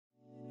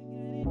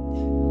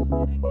Hey,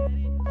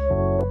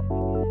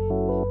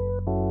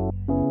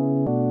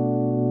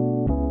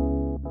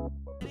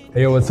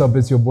 yo, what's up?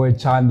 It's your boy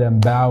Chanda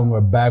and Mbao, and we're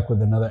back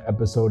with another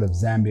episode of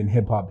Zambian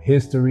Hip-Hop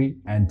History.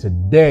 And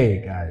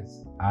today,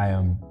 guys, I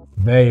am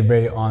very,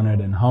 very honored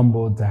and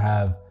humbled to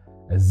have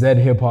a Z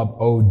Hip-Hop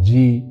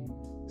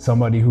OG,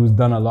 somebody who's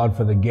done a lot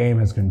for the game,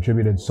 has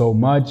contributed so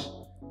much,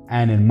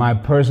 and in my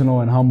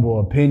personal and humble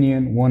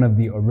opinion, one of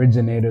the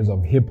originators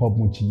of hip-hop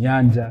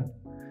Muchinyanja,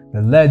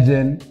 the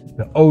legend,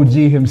 the OG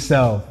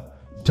himself,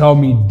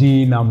 Tommy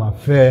D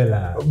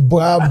Namafela.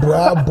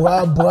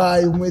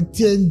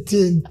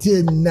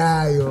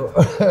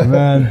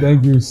 Man,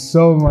 thank you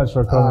so much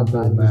for coming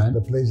through, man. The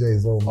pleasure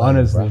is all mine.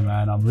 Honestly,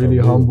 man, I'm really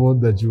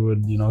humbled that you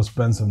would,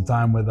 spend some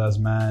time with us,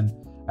 man.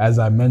 As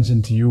I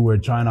mentioned to you, we're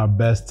trying our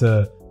best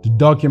to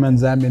document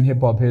Zambian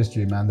hip-hop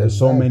history, man. There's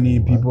so many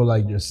people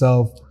like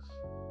yourself.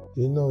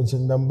 You know,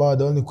 Mbao,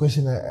 the only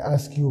question I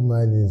ask you,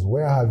 man, is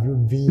where have you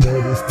been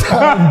all this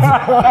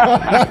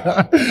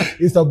time?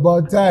 It's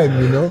about time,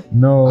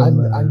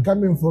 And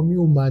coming from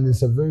you, man,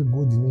 it's a very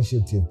good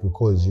initiative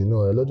because, a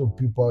lot of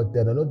people out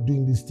there are not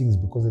doing these things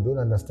because they don't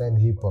understand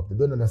hip-hop. They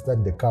don't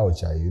understand the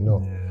culture,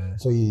 Yeah.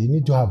 So you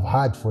need to have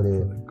heart for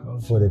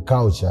the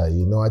culture,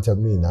 you know what I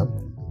mean?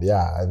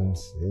 Yeah, and,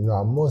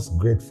 I'm most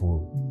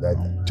grateful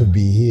to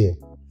be here.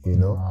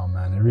 Oh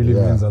man, it really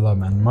means a lot,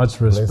 man. Much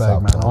respect,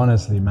 man.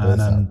 Honestly,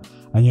 man.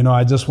 And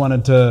I just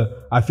wanted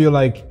to, I feel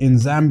like in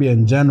Zambia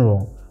in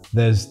general,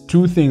 there's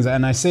two things,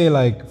 and I say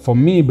like for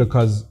me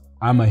because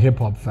I'm a hip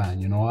hop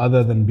fan,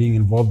 other than being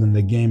involved in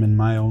the game in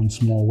my own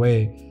small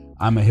way,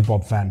 I'm a hip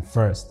hop fan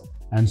first.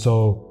 And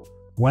so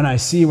when I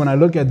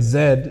look at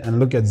Zed and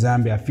look at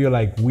Zambia, I feel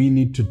like we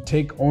need to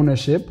take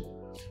ownership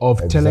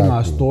of telling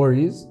our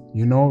stories,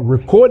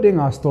 recording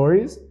our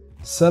stories,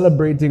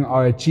 celebrating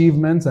our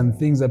achievements and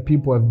things that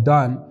people have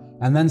done,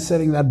 and then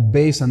setting that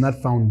base and that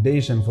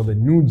foundation for the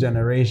new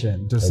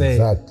generation to say,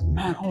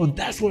 man,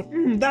 that's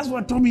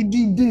what Tommy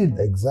D did.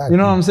 Exactly. You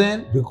know what I'm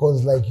saying?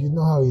 Because you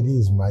know how it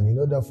is, man. In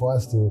order for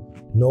us to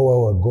know where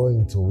we're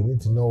going to, we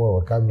need to know where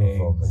we're coming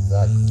from.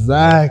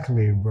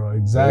 Exactly, bro.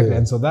 Exactly. Yeah.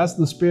 And so that's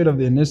the spirit of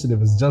the initiative.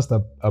 It's just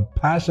a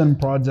passion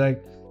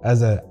project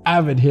as an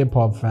avid hip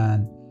hop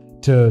fan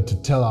to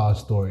tell our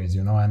stories,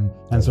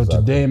 and so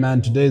today,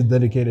 man, today is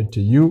dedicated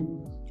to you.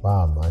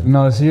 Wow, man.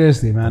 No,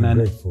 seriously, man. I'm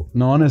grateful.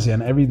 No, honestly,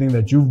 and everything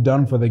that you've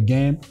done for the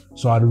game.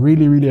 So I'd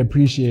really, really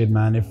appreciate,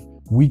 man, if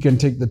we can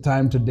take the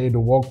time today to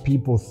walk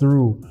people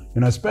through,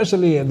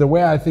 especially the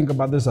way I think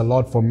about this a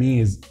lot for me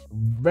is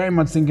very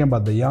much thinking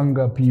about the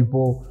younger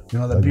people,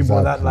 the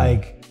people that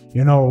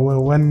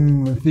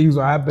when things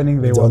were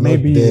happening, they were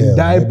maybe in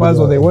diapers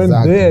or they weren't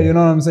there, you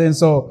know what I'm saying?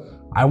 So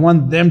I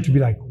want them to be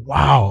like,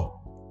 wow.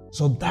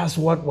 So that's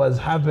what was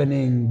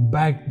happening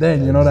back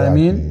then, you know what I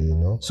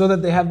mean? So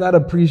that they have that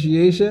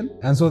appreciation,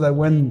 and so that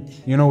when,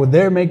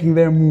 they're making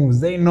their moves,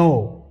 they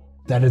know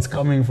that it's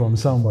coming from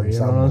somewhere, you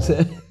know what I'm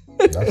saying?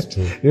 That's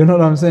true. You know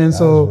what I'm saying?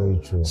 That's very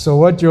true. So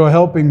what you're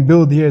helping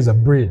build here is a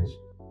bridge.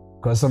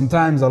 Because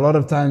a lot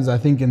of times, I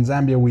think in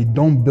Zambia, we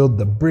don't build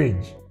the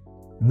bridge.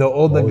 The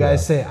older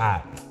guys say,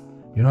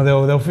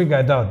 they'll figure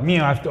it out.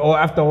 After all,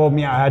 I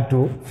had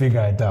to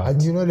figure it out.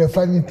 And the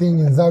funny thing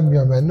in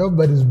Zambia, man,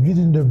 nobody's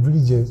building the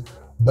bridges.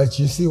 But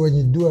you see, when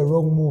you do a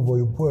wrong move or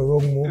you put a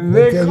wrong move,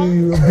 they tell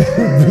you you're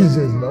building bridges,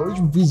 man.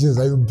 Which bridges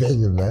are you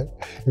building, man?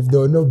 If there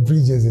were no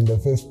bridges in the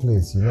first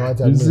place, you know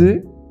what I mean?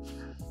 See?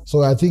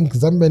 So I think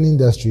Zambian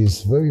industry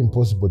is very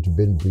impossible to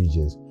build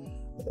bridges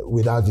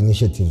without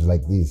initiatives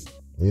like this.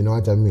 You know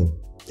what I mean?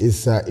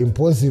 It's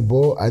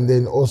impossible, and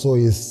then also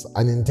it's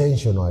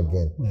unintentional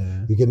again.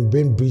 Yeah. You can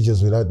build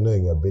bridges without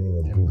knowing you're building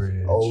a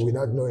bridge. Or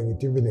without knowing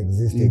it even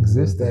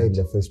existed there in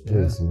the first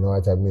place. You know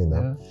what I mean?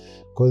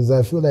 Because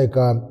I feel like,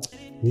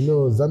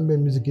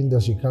 Zambian music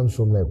industry comes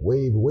from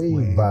way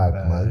back,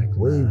 man.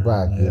 Way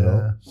back,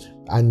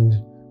 And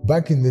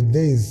back in the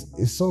days,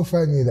 it's so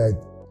funny that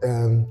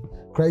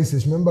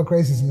Crisis, remember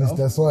Crisis,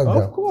 Mr.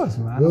 Swagger? Of course,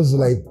 man. Those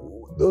were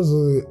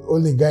the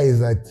only guys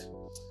that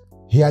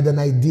he had an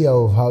idea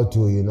of how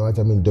to,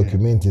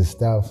 document his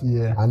stuff.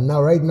 Yeah. And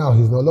right now,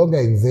 he's no longer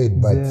in Z,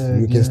 but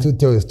you can still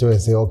tell his story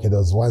and say, okay, there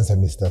was once a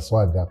Mr.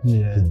 Swagger.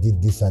 Yeah. He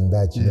did this and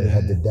that. He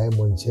had the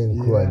Diamond Chain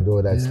crew and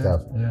all that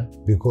stuff. Yeah.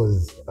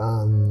 Because,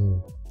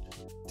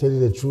 tell you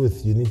the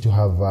truth, you need to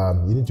have,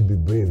 you need to be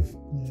brave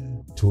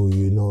to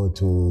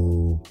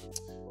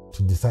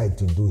decide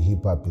to do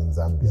hip hop in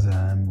Zambia.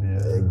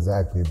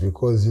 Exactly.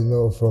 Because,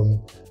 from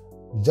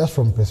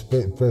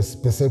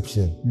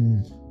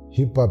perception,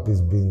 hip-hop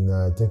has been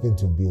taken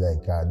to be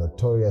like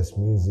notorious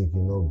music,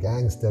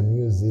 gangster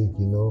music,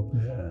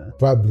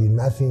 Probably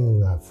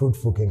nothing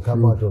fruitful can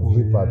come out of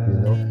hip-hop,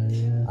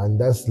 And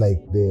that's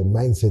like the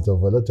mindset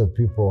of a lot of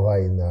people who are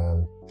in,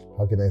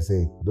 how can I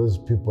say, those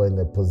people in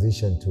a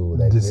position to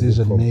like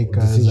decision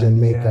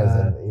makers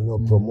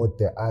and promote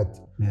the art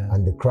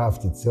and the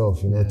craft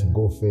itself, to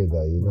go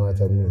further, you know what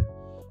I mean?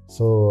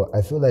 So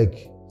I feel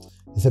like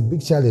it's a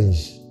big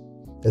challenge.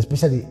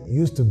 Especially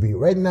used to be.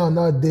 Right now,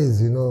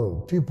 nowadays,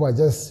 people are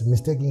just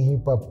mistaking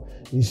hip-hop.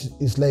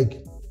 It's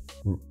like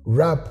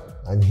rap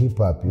and hip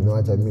hop, you know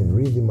what I mean?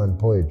 Rhythm and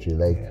poetry.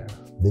 Like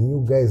the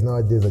new guys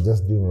nowadays are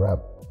just doing rap.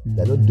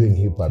 They're not doing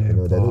hip hop, you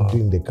know. They're not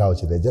doing the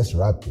culture. They're just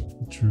rapping.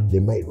 True. They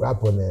might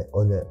rap on a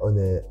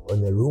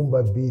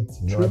rumba beat.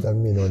 You know what I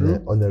mean?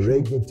 On a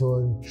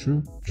reggaeton.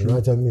 True. You know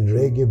what I mean?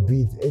 Reggae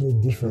beat, any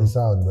different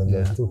sound, and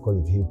they still call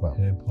it hip hop.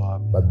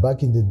 But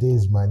back in the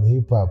days, man,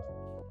 hip hop,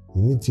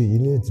 you need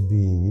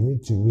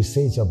to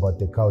research about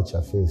the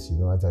culture first. You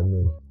know what I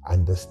mean?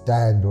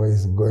 Understand where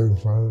it's going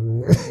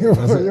from.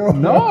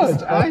 No,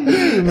 I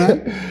hear you,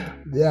 man.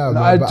 Yeah, no,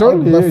 man, I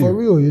totally hear you. But for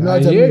real, you know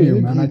what I mean? I hear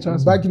you, man. I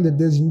trust back in the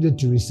days, you needed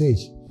to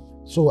research.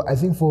 So I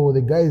think for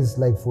the guys,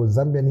 like for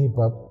Zambian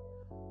hip-hop,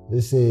 they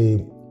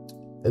say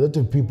a lot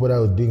of people that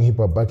were doing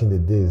hip-hop back in the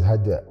days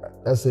had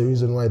that's the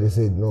reason why they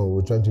said, no,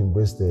 we're trying to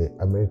embrace the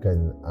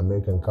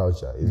American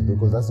culture. It's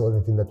because that's the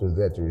only thing that was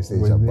there to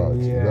research about.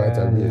 You know what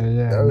I mean?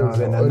 That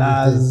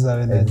was the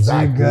only thing.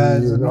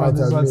 Exactly. You know what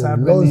I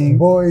mean? Lost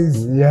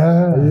Boys.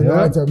 Yeah. You know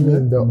what I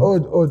mean? The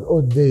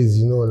old days,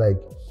 you know, like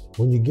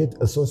when you get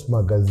a Source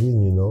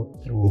magazine, you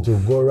know, it will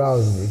go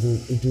around,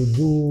 it will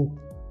do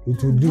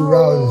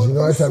rounds, you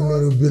know what I mean?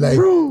 It will be like,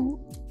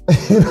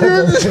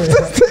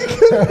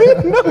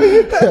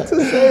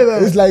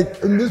 it's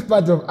like in this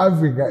part of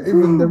Africa,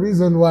 even the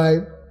reason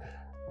why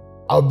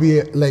I'll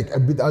be like a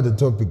bit out of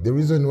topic, the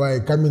reason why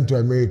Coming to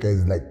America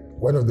is like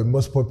one of the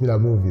most popular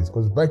movies,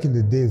 because back in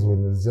the days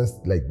when it was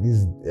just like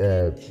these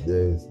the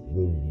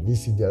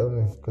VCD, I don't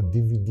know if it's called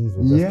DVDs,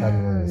 were just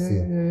coming on the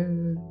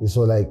scene.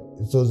 So like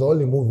it was the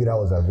only movie that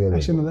was available.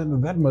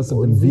 Actually, that must have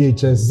been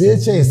VHS.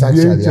 VHS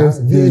actually,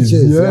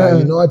 VHS. Yeah,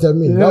 you know what I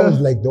mean? That was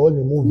like the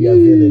only movie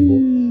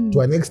available. To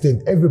an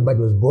extent, everybody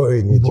was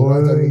borrowing it. You know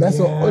what I mean? That's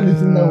the only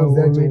thing that was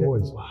there to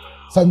watch. Wow.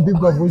 Some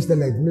people have watched it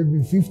like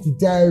maybe 50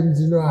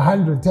 times, you know,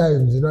 100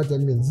 times. You know what I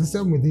mean? It's the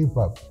same with hip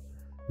hop.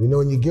 You know,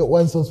 when you get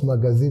one Source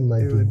magazine,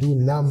 man, to do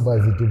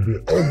numbers, it will be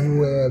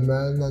everywhere,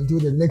 man, until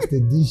the next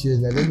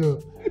edition. I don't know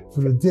if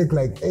it will take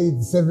like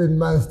 8-7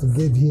 months to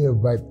get here,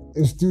 but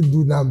it still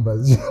do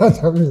numbers. You know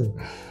what I mean?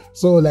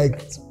 So,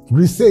 like,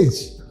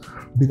 research.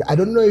 I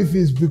don't know if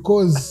it's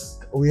because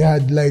we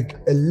had like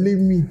a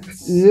limit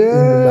in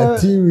the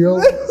material,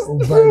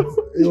 but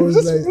it was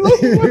like,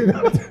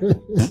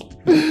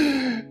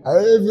 I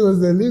don't know if it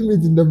was a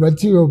limit in the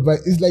material,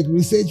 but it's like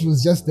research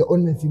was just the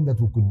only thing that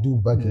we could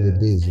do back in the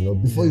days, you know.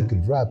 Before you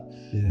could rap,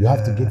 you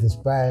have to get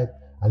inspired,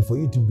 and for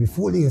you to be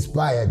fully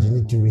inspired, you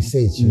need to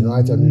research, you know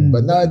what I mean?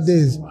 But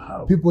nowadays,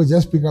 people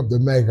just pick up the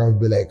mic and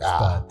be like,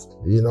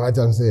 you know what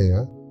I'm saying,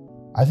 huh?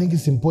 I think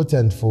it's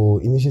important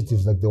for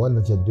initiatives like the one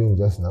that you're doing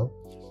just now,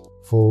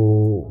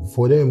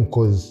 for them,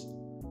 because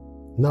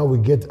now we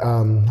get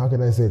how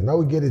can I say it? Now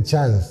we get a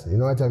chance, you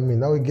know what I mean?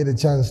 Now we get a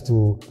chance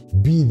to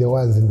be the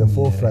ones in the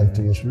forefront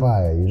to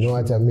inspire, you know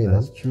what I mean?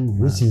 That's true, man.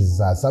 Which is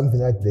something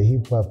that the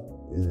hip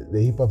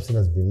hop scene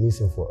has been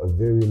missing for a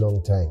very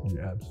long time.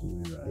 You're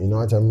absolutely right. You know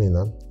what I mean?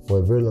 Huh? For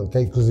a very long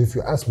time. Because if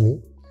you ask me,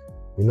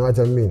 you know what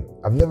I mean?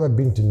 I've never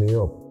been to New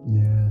York.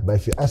 But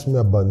if you ask me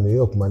about New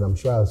York, man, I'm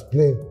sure I'll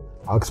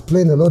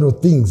explain a lot of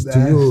things to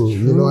you.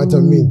 You know what I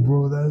mean?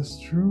 Bro, that's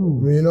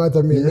true. You know what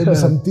I mean? Maybe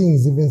some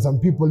things even some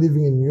people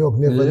living in New York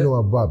never know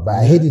about, but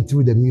I heard it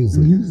through the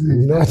music. You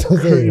know what I'm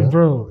saying?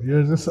 Bro,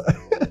 you're just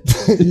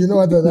you know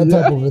what that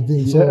type of a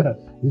thing. So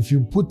if you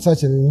put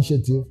such an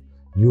initiative,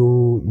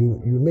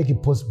 you make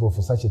it possible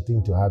for such a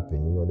thing to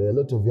happen. You know, there are a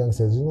lot of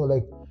youngsters, you know,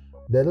 like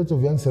there are a lot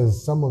of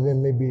youngsters, some of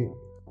them maybe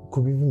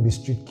could even be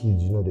street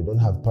kids, you know, they don't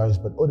have parents,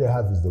 but all they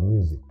have is the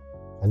music.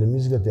 And the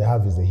music that they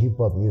have is the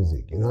hip-hop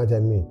music, you know what I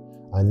mean?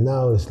 And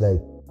now it's like,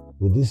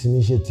 with this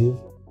initiative,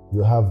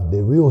 you have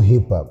the real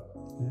hip-hop.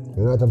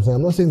 You know what I'm saying?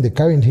 I'm not saying the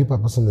current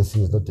hip-hop person on the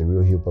scene is not the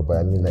real hip-hop, but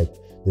I mean like,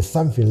 there's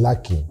something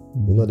lacking.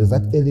 You know, there's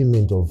that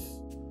element of,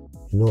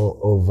 you know,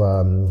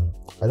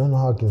 I don't know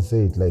how I can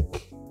say it,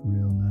 like,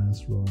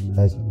 realness,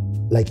 rawness,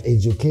 like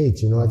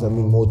educate, you know what I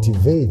mean?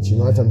 Motivate, you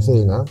know what I'm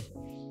saying, huh?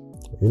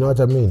 You know what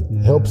I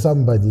mean? Help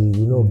somebody,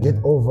 you know, get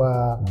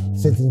over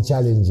certain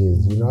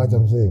challenges, you know what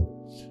I'm saying?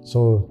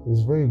 So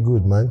it's very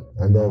good, man.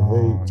 And they're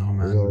very, man.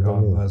 You know what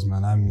God bless,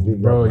 man. I mean,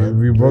 big bro,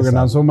 you've broken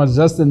down so much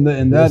just in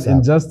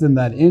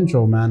that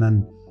intro,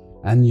 man.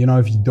 And you know,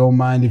 if you don't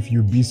mind, if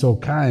you'd be so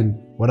kind,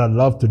 what I'd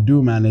love to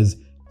do, man, is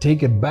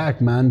take it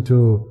back, man,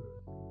 to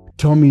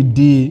Tommy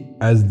D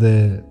as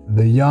the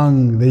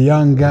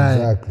young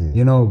guy,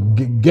 you know,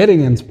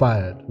 getting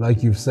inspired,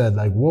 like you've said.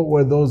 Like, what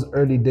were those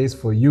early days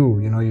for you?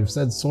 You know, you've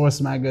said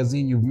Source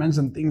magazine, you've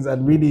mentioned things that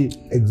really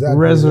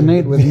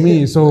resonate with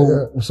me.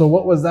 So so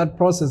what was that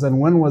process, and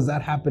when was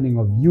that happening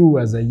of you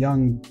as a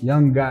young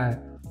guy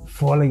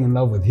falling in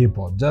love with hip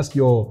hop? Just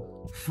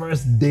your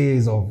first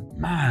days of,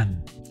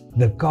 man,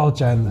 the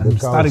culture and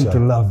starting to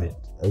love it.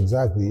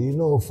 Exactly. You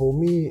know, for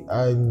me,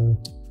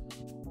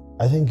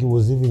 I think it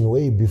was even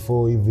way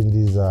before even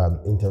these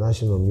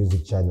international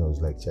music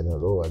channels like Channel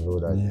O and all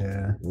that.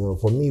 Yeah. You know,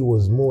 for me it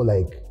was more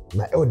like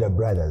my elder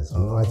brothers. You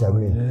know what I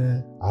mean?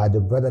 Yeah. I had a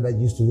brother that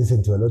used to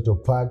listen to a lot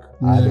of Pac.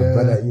 I had a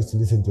brother that used to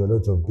listen to a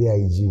lot of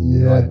B.I.G.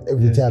 You know, and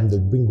every time they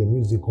bring the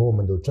music home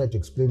and they'll try to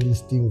explain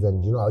these things,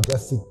 and you know, I'll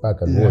just sit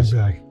back and watch.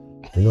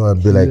 You know,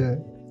 I'd be like,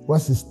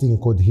 what's this thing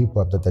called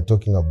hip-hop that they're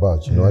talking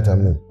about? You know what I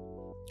mean?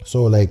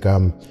 So like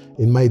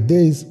in my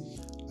days,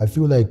 I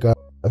feel like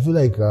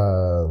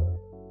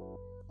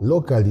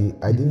locally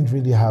I didn't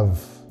really have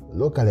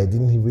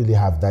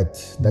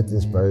that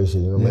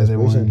inspiration. You know, my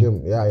inspiration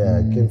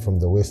came from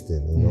the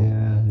Western, you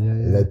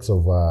know. Likes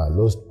of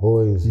Lost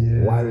Boys,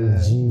 Warren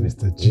G,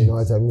 Mr. you know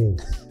what I mean?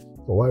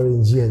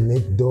 Warren G and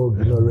Nate Dogg,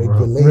 you know,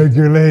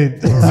 Regulate.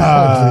 Exactly,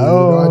 you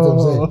know what I'm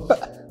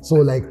saying? So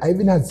like I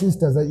even had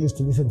sisters that used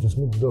to listen to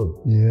Snoop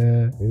Dogg.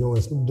 Yeah. You know,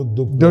 when Snoop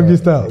Dogg Doggy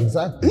style.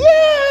 Exactly.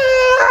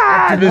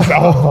 Yeah! This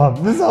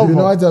album. You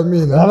know what I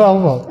mean? That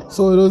album.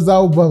 So those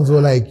albums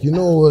were like,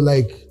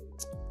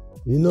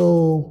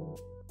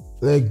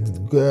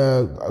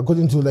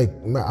 according to like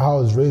how I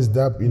was raised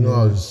up, you know,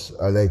 I was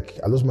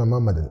I lost my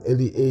mom at an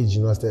early age.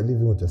 You know, I started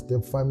living with a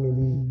step family.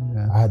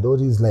 I had all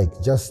these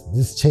just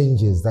these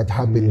changes that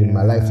happened in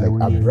my life, like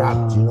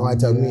abrupt. You know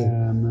what I mean?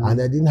 Man.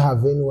 And I didn't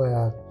have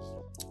anywhere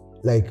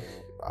like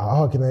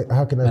how can I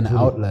put an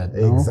outlet?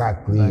 No?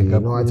 Exactly. Like you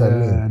know what I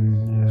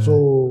mean?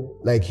 So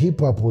like hip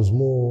hop was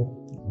more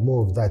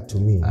of that to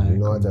me, you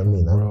know what I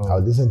mean?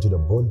 I'll listen to the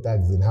Bone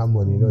Tags in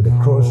Harmony, you know, the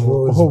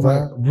Crossroads,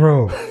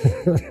 bro.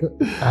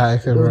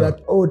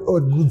 That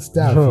old good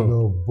stuff, you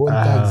know, Bone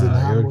Tags in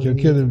Harmony. You're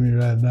killing me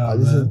right now. I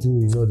listen to,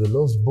 you know, the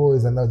Lost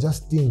Boys, and I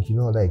just think, you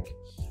know, like,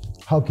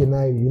 how can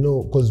I, you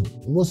know, because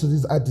most of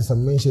these artists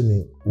I'm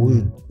mentioning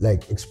would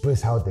like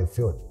express how they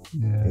felt.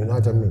 You know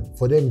what I mean?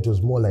 For them, it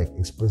was more like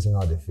expressing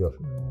how they felt.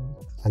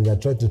 And I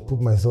tried to put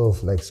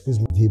myself, like, excuse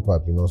me, hip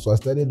hop, you know. So I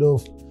started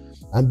off,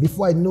 and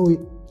before I knew it,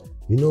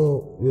 you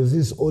know,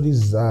 there's all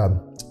these,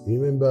 you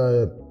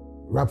remember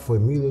Rap for a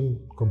Million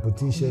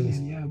competitions?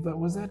 Yeah, but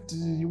was that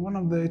one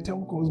of the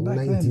telcos back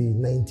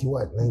 90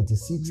 what?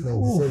 96,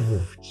 97?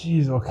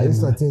 Jeez, okay. I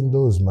used to attend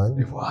those, man.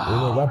 Wow. You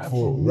know,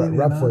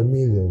 Rap for a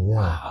Million, yeah.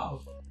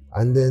 Wow.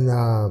 And then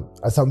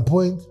at some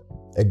point,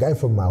 a guy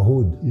from my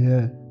hood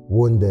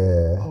won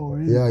the,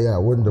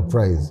 won the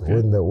prize,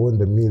 won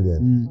the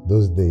million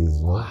those days,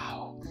 you know. Wow.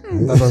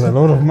 That was a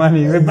lot of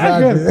money.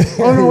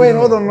 Exactly. Oh no, wait,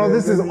 hold on. No,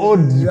 this is old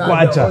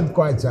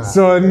kwacha.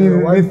 So,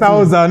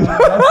 1,000.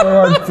 That's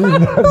one thing.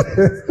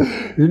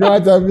 You know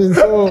what I mean?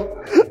 So,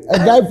 a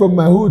guy from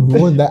my hood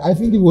won that. I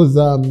think it was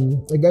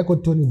a guy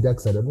called Tony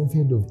Darkside. I don't know if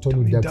you heard of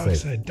Tony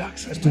Darkside.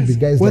 Darkside. To be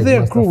guys was like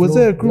there a crew? Was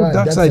there a crew?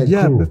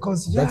 Darkside,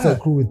 because Darkside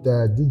crew with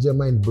DJ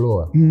Mind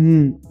Blower.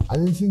 I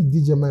didn't think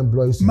DJ Mind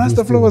Blower used to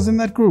Master Flow was in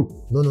that crew.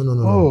 No.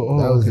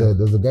 Oh, there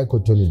was a guy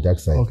called Tony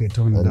Darkside. Okay,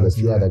 Tony Darkside. And a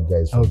few other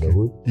guys from the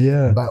hood.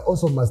 Yeah. But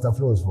also Master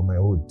Flow was from my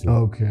hood too.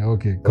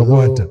 Okay.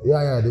 Although,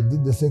 they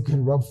did the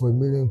second Rap for a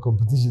Million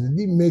competition.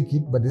 They didn't make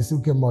it, but they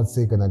still came out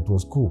second, and it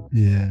was cool.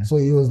 Yeah. So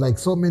it was like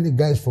so many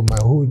guys from my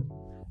hood,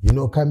 you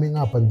know, coming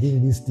up and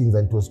doing these things,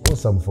 and it was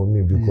awesome for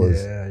me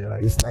because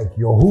it's like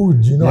your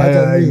hood, you know what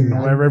I mean?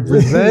 I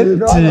represent you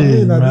know what I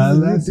mean?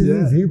 Man, this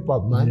is hip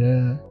hop, man.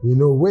 Yeah. You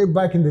know, way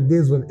back in the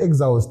days when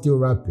Exile was still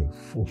rapping.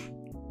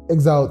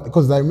 Exile,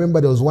 because I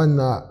remember there was one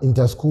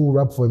inter-school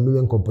Rap for a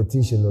Million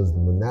competition. There was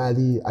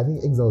Munali. I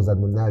think Exile was at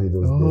Munali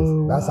those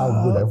days. That's how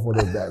good I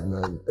followed that,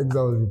 man.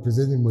 Exile was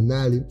representing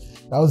Munali.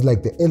 That was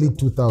like the early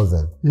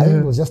 2000s. I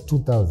think it was just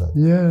 2000.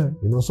 Yeah.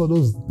 You know, so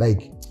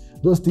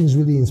those things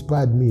really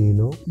inspired me, you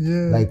know?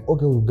 Yeah. Like,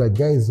 okay, we've got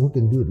guys who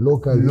can do it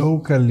locally. You know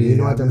what I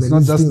mean? It's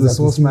not just the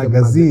Source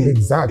magazine.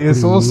 Exactly.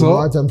 It's also... You know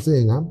what I'm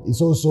saying, huh? It's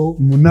also...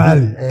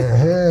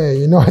 Munali.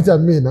 You know what I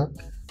mean, huh?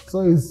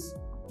 So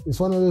it's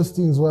one of those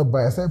things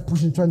whereby I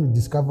started trying to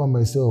discover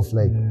myself,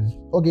 like,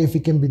 okay, if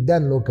it can be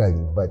done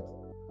locally, but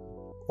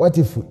what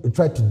if we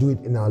try to do it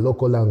in our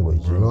local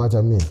language? You know what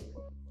I mean?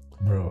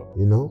 Bro.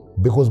 You know?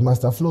 Because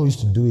Master Flow used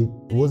to do it,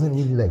 it wasn't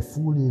really like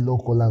fully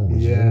local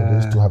language. You know? They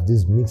used to have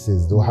these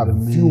mixes, they'll have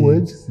few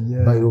words,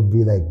 but it'll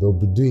be like, they'll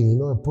be doing, you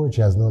know,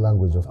 poetry has no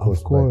language, of course.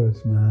 Of course,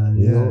 but, man.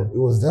 You know, it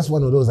was just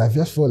one of those, I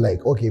just felt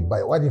like, okay,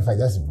 but what if I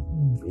just,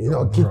 you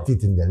know, kicked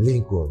it in the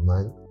lingo,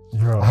 man?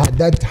 Bro. I had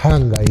that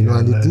hunger, you know,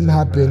 and it didn't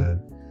happen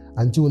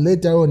until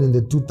later on in the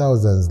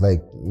 2000s,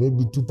 like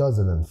maybe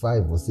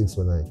 2005 or 6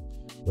 when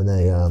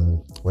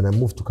I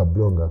moved to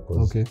Kablonga.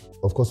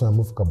 Of course, when I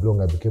moved to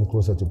Kablonga, I became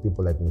closer to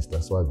people like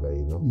Mr. Swagger,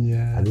 you know.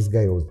 Yeah. And this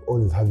guy was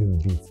always having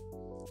beats.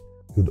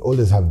 He would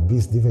always have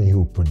beats different. He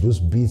would produce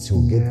beats. He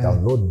would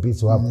download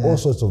beats. He would have all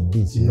sorts of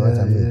beats. You know what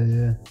I mean?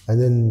 Yeah.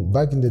 And then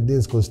back in the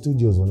days, because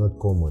studios were not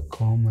common.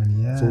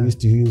 So we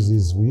used to use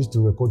this. We used to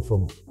record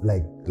from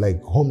like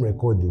home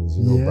recordings,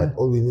 you know. But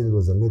all we needed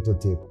was a metal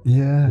tape.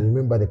 Yeah. You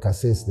remember the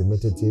cassettes, the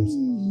metal tapes?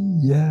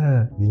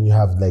 Yeah. Then you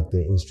have like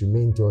the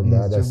instrumental on the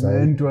other side.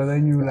 And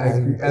then you like,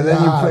 and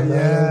then you play.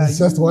 Yeah. It's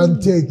just one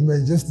take,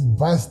 man. Just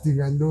busting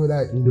and all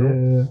that, you know.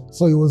 Yeah.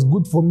 So it was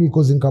good for me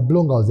because in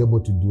Kablonga I was able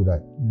to do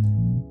that.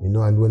 You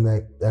know, and when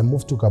I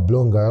moved to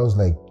Kablonga, I was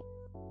like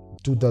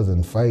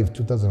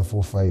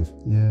 2004, 5.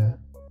 Yeah.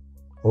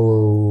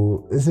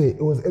 Oh, let's say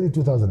it was early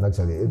 2000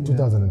 actually,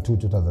 2002,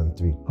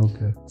 2003.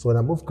 Okay. So when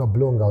I moved to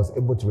Kablonga, I was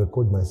able to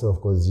record myself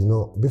because, you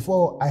know,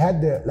 before I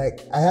didn't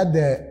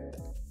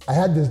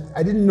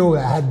know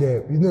I had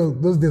the, you know,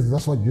 those days,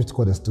 that's what you used to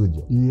call the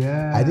studio.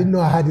 Yeah. I didn't know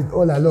I had it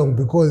all along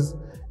because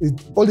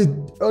All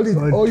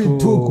it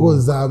took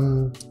was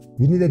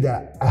you needed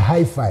a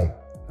hi-fi.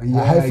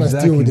 Yeah, a hi-fi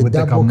still with a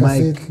double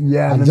cassette,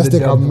 and just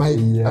take a mic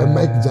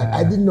jack.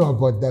 I didn't know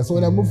about that. So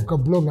when I moved to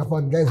Kablong, I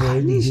found guys were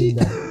already doing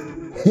that.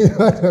 You know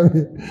what I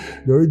mean?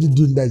 They're already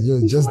doing that.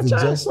 Just the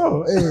jack.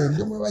 So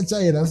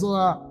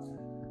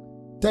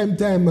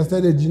time I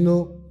started,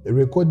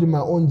 recording my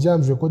own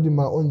jams, but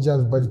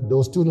they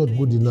were still not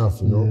good enough,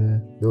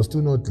 They were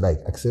still not like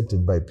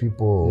accepted by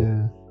people.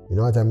 You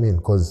know what I mean?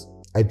 Because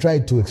I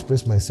tried to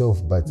express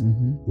myself, but it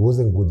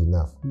wasn't good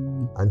enough.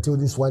 Until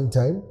this one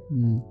time,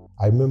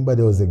 I remember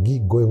there was a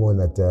gig going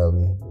on at,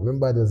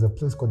 remember there was a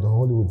place called the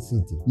Hollywood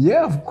City.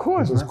 Yeah, of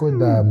course. It was called,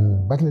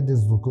 back in the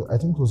days, I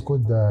think it was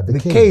called the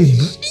Cage.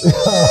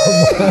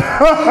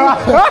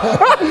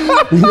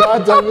 You know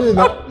what I mean?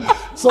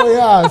 So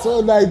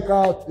like,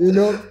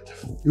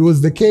 it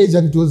was the Cage,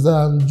 and it was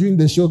during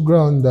the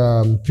showground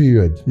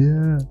period.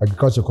 Yeah.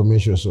 Agriculture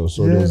commercial show.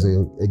 So there was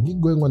a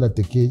gig going on at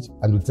the Cage,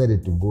 and we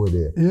decided to go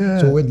there. Yeah.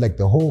 So we went like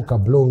the whole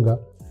Kablonga.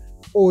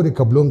 All the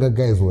Kablonga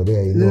guys were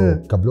there,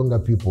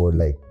 Kablonga people were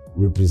like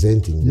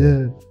representing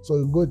them.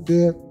 So we got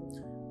there,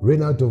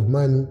 ran out of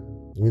money,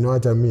 you know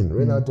what I mean?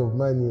 Ran out of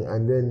money,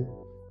 and then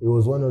it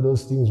was one of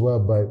those things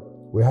whereby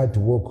we had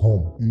to walk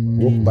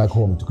back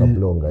home to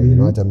Kablonga, you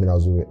know what I mean? I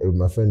was with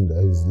my friend,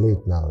 he's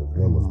late now, his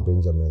name was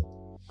Benjamin.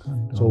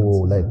 So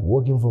like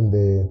walking from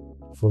the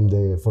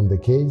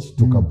Cage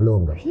to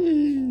Kablonga.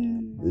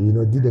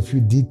 Did a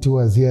few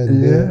detours here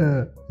and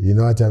there. You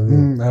know what I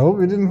mean? I hope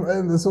you didn't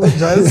find the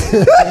soldiers. We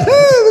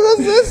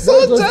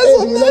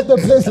left the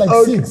place like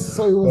 6,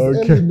 so it was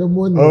early in the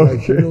morning.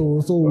 Like,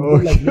 so we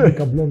were like leaving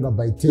Kablonga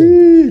by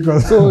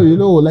 10. So,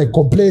 like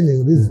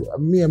complaining.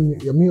 I'm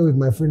here with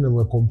my friend and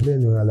we're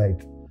complaining. We're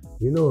like,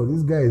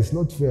 this guy is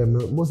not fair.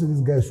 Most of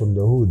these guys from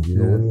the hood,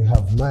 when we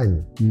have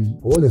money, we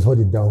always hold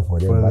it down for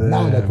them. But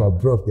now that we're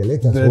broke, they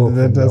let us walk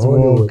from the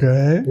Hollywood.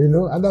 And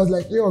I was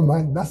like, yo,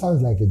 man, that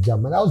sounds like a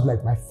jam. And that was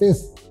like my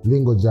first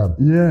lingo jam.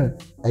 Yeah.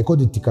 I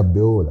called it Tika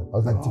Beola. I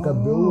was like, Tika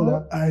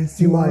Beola. I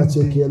see why.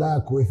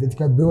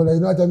 Tika Beola, you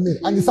know what I mean?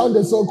 And it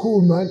sounded so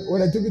cool, man.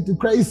 When I took it to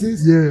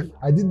Crisis,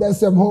 I did that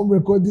same home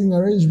recording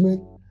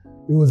arrangement.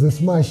 It was a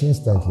smash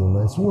instantly,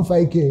 man. Smooth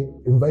IK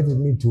invited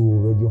me to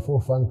Radio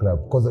 4 fan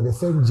club because of the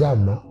same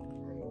jam, man.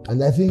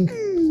 And I think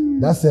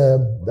that's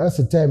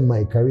the time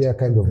my career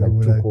kind of like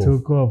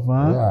took off.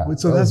 Huh? Yeah.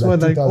 So that's what,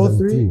 like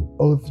 03?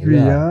 03,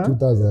 yeah.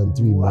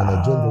 2003, man.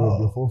 I joined the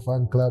Radio 4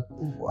 fan club.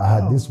 I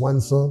had this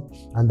one song.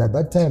 And at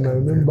that time, I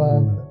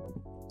remember,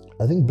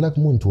 I think Black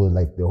Moon was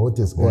like the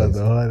hottest guys.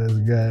 The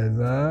hottest guys,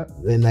 huh?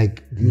 And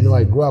like,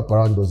 I grew up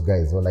around those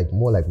guys, or like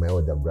more like my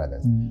older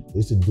brothers. They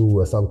used to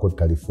do a song called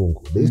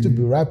Califunko. They used to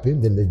be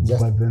rapping, then they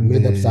just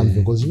made up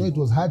something. Because it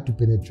was hard to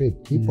penetrate.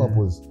 Hip-hop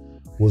was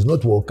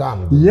not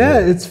welcome. Yeah,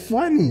 it's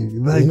funny.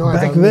 Like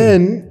back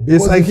then,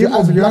 it's like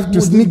hip-hop, you have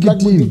to sneak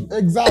it in.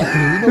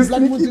 Exactly.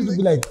 Black Moon used to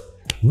be like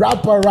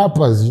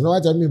rappers, you know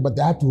what I mean? But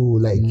they had to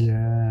like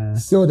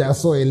sell their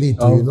soul elite,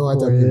 you know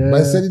what I mean?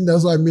 By selling their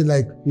soul, I mean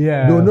like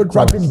they were not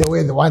rapping the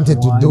way they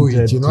wanted to do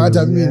it, you know what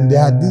I mean? They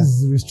had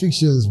these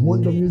restrictions.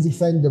 Mondo Music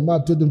signed them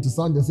up, told them to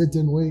sound a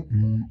certain way,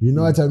 you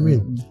know what I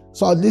mean?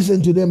 So I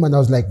listened to them and I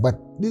was like, but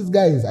these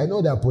guys, I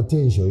know their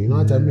potential, you know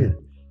what I mean?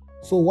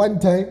 So one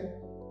time,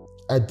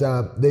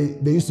 they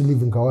used to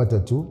live in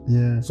Kawata too.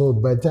 Yeah. So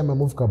by the time I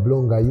moved to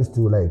Kablonga, I used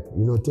to like,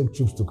 take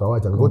trips to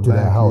Kawata and go to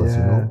their house,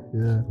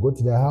 Go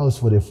to their house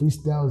for the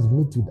freestyles,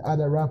 meet with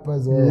other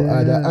rappers or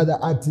other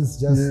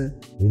artists, just,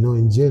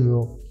 in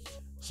general.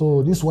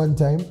 So this one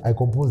time, I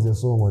composed a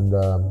song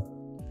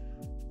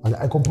and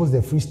I composed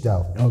a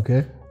freestyle.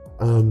 Okay.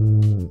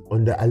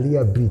 On the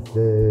Aliyah beat.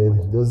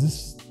 There was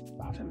this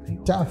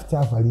tough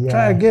Aliyah.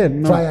 Try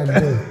again.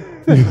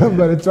 I'm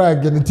going to try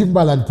again. The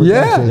Timbaland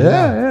production.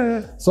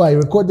 Yeah. So I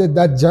recorded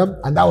that jam,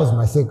 and that was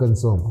my second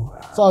song.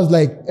 So I was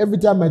like, every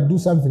time I do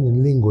something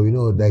in lingo,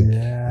 like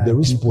the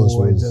response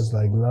was just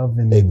like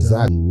loving it.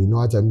 Exactly, you know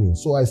what I mean?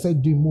 So I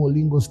started doing more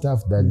lingo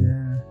stuff than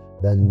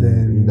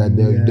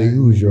the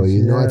usual,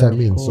 you know what I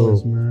mean?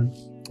 Course, man.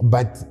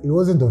 But it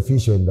wasn't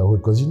official in the hood,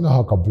 because you know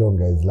how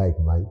Kablonga is like,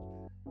 man.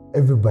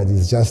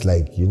 Everybody's just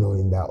like,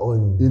 in their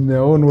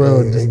own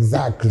world.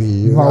 Exactly,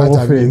 you know what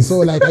I mean? So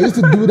like I used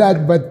to do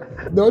that,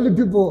 but the only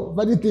people,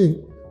 funny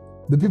thing,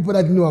 the people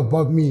that knew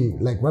about me,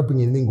 like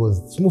rapping in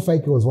lingos, Smooth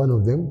IK was one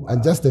of them,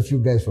 and just a few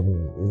guys from,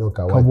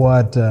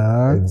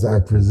 Kawata.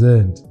 Exactly.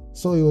 Represent.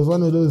 So it was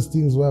one of those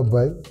things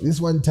whereby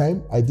this one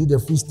time I did a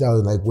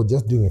freestyle, like we're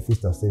just doing a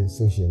freestyle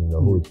session in the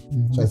hood.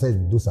 So I started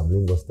to do some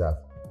lingo stuff.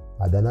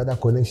 I had another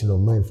connection of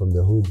mine from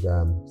the hood,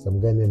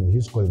 some guy named, he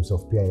used to call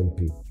himself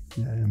PIMP.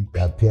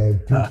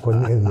 PIMP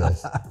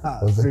Cornelius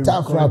was a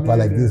tough rapper,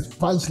 like these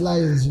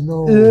punchlines,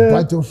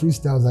 battle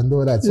freestyles and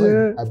all that.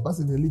 So I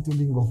busted a little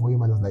lingo for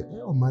him and I was like,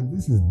 oh man,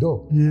 this is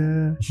dope.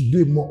 You should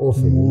do it more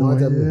often, you know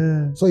what I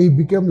mean? So he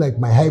became like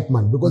my hype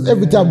man, because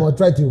every time I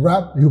try to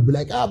rap, he'll be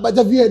like, but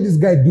have you heard this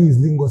guy do his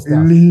lingo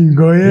stuff?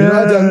 Lingo, you know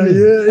what I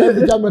mean?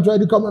 Every time I try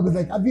to come up, it's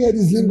like, have you heard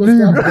his lingo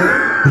stuff?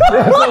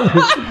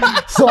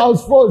 So I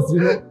was forced,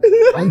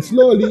 and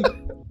slowly,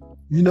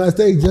 you know, I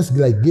started just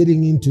like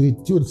getting into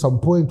it till at some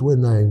point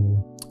when I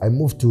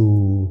moved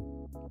to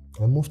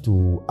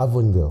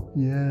Avondale.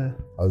 Yeah.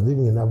 I was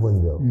living in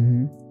Avondale.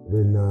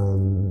 Then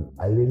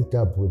I linked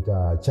up with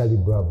Charlie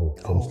Bravo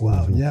from Slim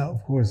wow. Beast. Yeah,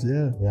 of course,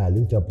 yeah. Yeah, I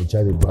linked up with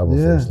Charlie Bravo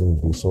from Slim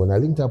Beast. So when I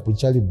linked up with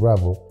Charlie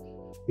Bravo,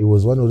 it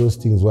was one of those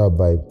things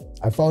whereby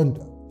I found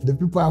the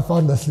people I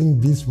found the Slim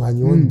Beast, man,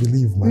 you won't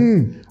believe,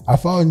 man. I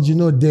found, you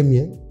know,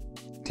 Damien.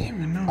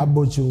 Damien, no.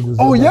 Abo Chunguzo.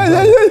 Oh, yeah.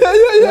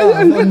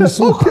 I found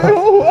Musuka. Okay,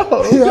 oh,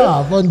 wow. Yeah,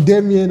 I found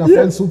Damien, I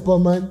found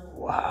Superman.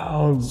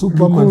 Wow.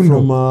 Superman Lukundo.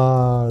 from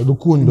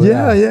Lukundo.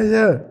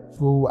 Yeah.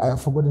 So I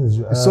forgot his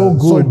So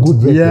good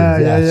records.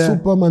 Yeah.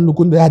 Superman,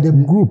 Lukundo, they had a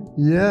group.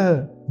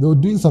 Yeah. They were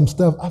doing some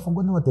stuff. I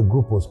forgot what the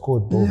group was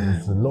called, though.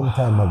 It's a long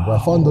time ago. I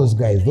found those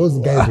guys. Those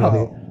guys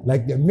were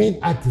like the main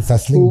artists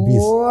at Sling Beast.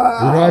 Wow.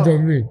 You know what I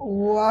mean?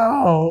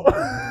 Wow.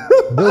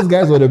 Those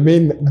guys were the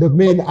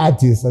main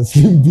artists at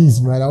Sling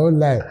Beast, man. I won't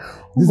lie.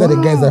 These are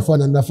the guys I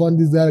found. And I found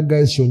these other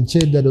guys,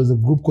 Chanda. There was a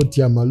group called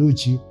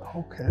Tiamaluchi.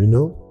 Okay. You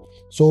know?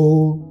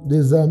 So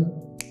there's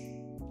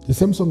the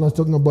same song I was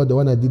talking about, the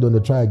one I did on the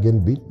Try Again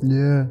beat.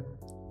 Yeah.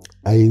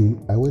 I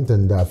went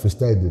and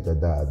freestyled it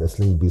at the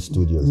Sling Beast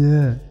Studios.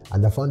 Yeah.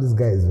 And I found these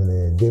guys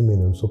when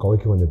Damien and Soka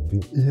working on the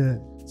beat. Yeah.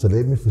 So they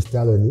let me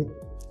freestyle on it.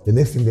 The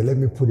next thing they let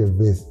me put a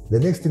bass. The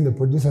next thing the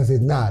producer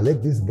said, nah,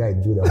 let this guy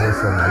do the whole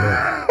song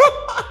alone.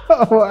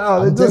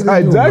 Wow, they just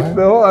hijacked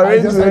the whole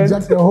arrangement. I just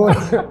hijacked the whole.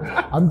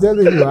 I'm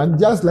telling you, and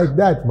just like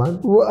that,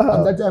 man. Wow.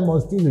 At that time, I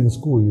was still in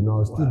school, you know. I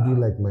was still doing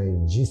like my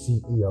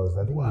GCE. I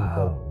think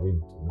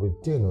with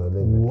 10 or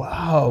 11.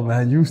 Wow,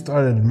 man, you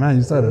started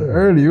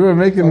early. You were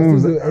making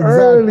moves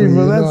early,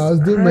 bro. That's I was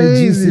doing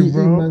crazy, my GCE,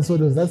 bro. man. So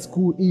there was that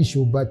school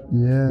issue, but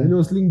yeah, you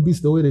know, Sling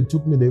Beast, the way they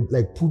took me, they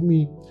like put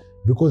me.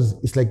 Because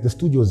it's like the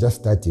studio was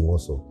just starting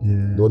also.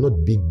 Yeah. They were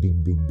not big.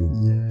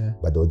 Yeah.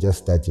 But they were just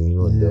starting, you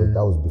know.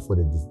 That was before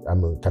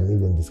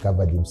Chameleon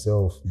discovered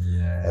himself.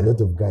 Yeah. A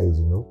lot of guys,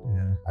 you know.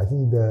 Yeah. I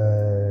think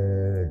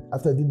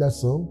after I did that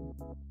song,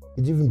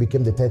 it even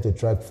became the title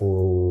track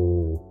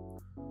for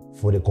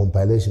the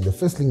compilation, the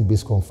first Sling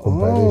Beast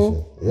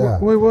compilation. Yeah.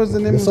 What was the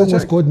name of the song? The song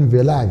was track? called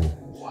Mvelani.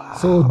 Wow.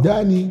 So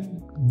Danny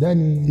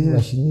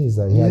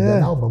Rashiniza, he had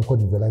an album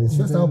called Mvelani. His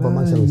first album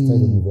actually was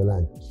titled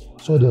Mvelani.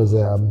 So there was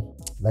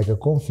like a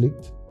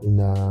conflict in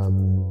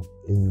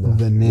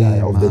the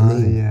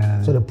name.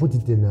 Yeah. So they put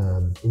it in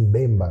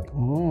Bemba.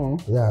 Oh.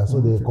 Yeah. So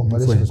the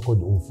compilation is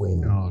called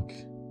Umfweni. Oh,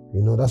 okay.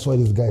 You know, that's why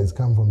these guys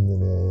come from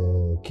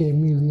the K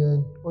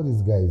Million. All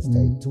these guys,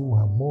 Type 2,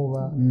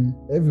 Hamova.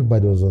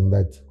 Everybody was on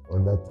that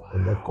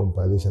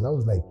compilation. That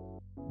was like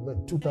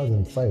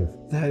 2005.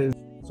 That is.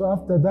 So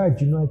after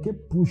that, you know, I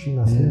kept pushing,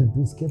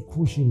 kept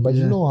pushing. But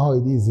you know how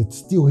it is. It's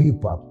still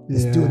hip hop.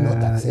 It's still not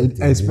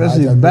accepted.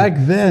 Especially back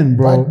then,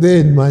 bro. Back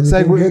then, man. It's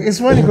like it's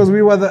funny because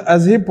we were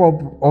as hip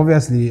hop,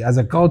 obviously, as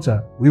a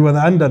culture, we were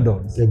the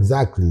underdogs.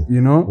 Exactly.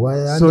 You know.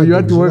 So you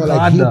had to work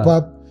harder. Hip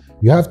hop,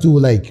 you have to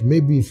like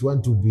maybe if you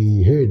want to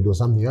be heard or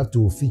something, you have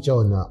to feature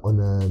on one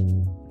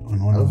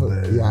of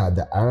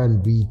the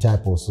R&B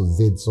type of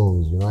Z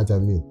songs. You know what I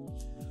mean?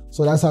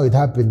 So that's how it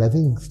happened. I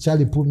think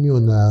Charlie put me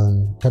on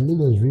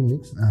Chameleon's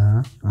remix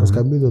because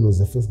Chameleon was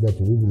the first guy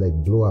to really like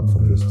blow up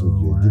from the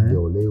studio. He did the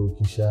Oleo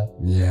Kisha.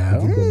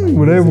 Yeah. He did the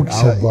Oleo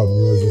Kisha album.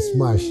 It was a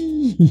smash.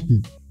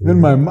 Even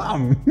my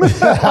mom.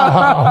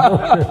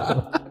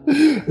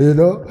 You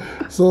know?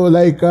 So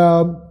like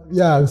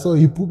so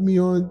he put me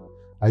on.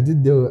 I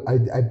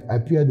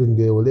appeared on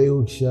the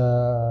Oleo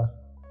Kisha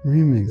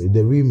remix.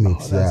 The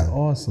remix, that's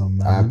awesome,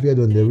 man. I appeared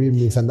on the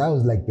remix, and that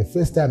was like the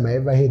first time I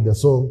ever heard the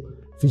song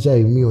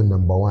featuring me on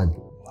number one.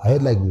 I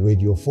had like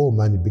Radio 4,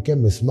 man. It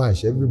became a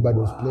smash. Everybody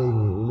was playing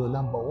it, you know,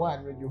 number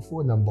one, Radio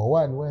 4, number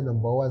one, we're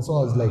number one. So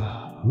I was like,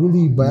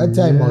 really, by that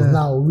time, I was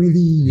now really,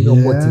 you know,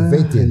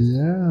 motivated.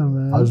 Yeah,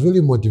 man. I was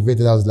really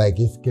motivated. I was like,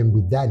 if it can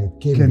be done, it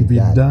can be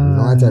done. You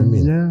know what I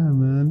mean? Yeah,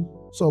 man.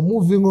 So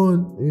moving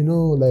on, you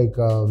know, like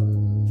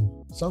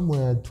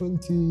somewhere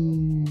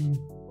 20,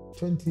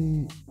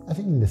 I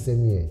think in the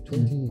same year,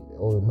 20,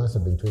 or it must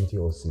have been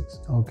 2006.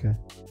 Okay.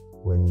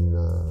 When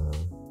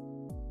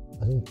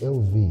I think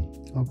LV.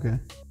 Okay.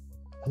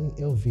 I think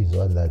LV is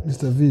one that.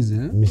 Mr. V's,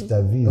 yeah?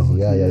 Mr. V's,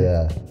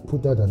 yeah.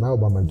 Put out an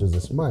album and it was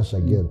a smash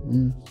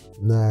again.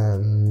 Now,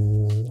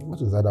 what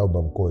was that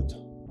album called?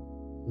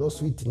 No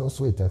Sweet, No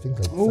Sweat, I think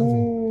like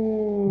something.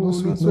 No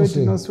Sweat. So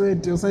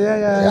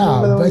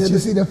yeah. But you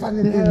see, the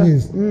funny thing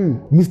is,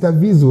 Mr.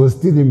 V's was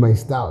still in my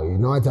style, you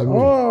know what I mean?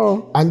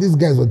 Oh. And these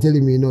guys were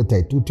telling me, you know,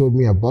 Taitu told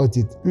me about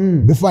it.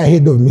 Before I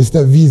heard of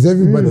Mr. V's,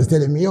 everybody was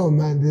telling me, yo,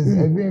 man,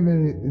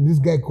 this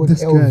guy called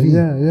LV.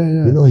 Yeah.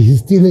 You know, he's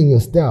stealing your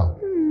style.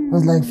 I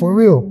was like, for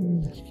real?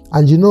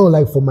 And you know,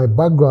 like for my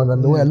background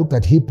and the way I looked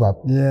at hip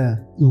hop, it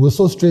was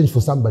so strange for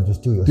somebody to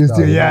steal your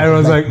style. Yeah, it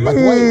was like but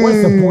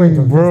what's the point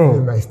of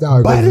stealing my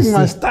style? Biting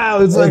my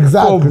style is like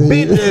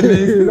forbidden in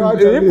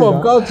hip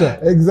hop culture.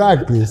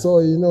 Exactly. So,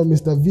 you know,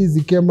 Mr.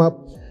 Vizzy came up.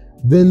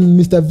 Then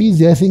Mr.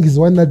 Vizzy, I think, is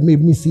one that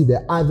made me see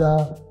the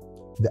other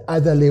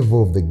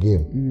level of the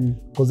game.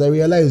 Because I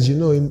realized, you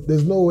know,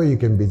 there's no way you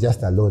can be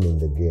just alone in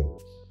the game.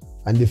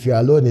 And if you're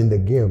alone in the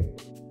game,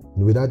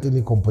 without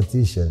any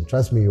competition,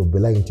 trust me, you'll be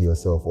lying to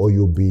yourself, or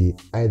you'll be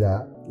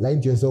either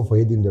lying to yourself or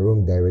heading in the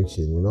wrong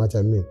direction. You know what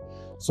I mean?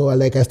 So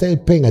I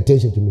started paying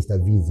attention to Mr.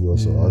 Vizzy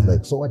also. I was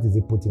like, so what is he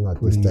putting out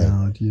this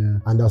time?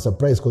 And I was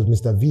surprised because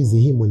Mr.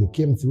 Vizzy, when he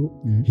came through,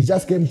 he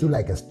just came through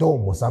like a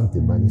storm or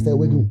something, man. He started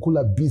working with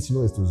cooler beats, it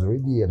was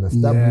already an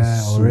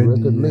established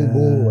record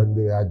label, and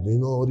they had,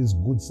 all these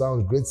good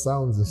sounds, great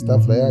sounds and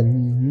stuff like that.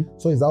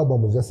 So his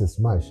album was just a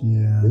smash.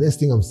 The next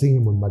thing I'm seeing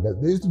him on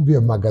magazine, there used to be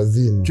a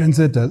magazine.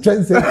 Trendsetters.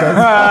 Next thing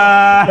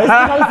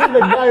I'm seeing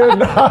the guy on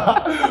the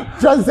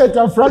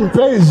Trendsetter front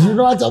page, you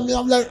know what I mean?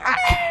 I'm like,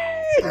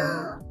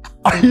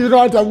 you know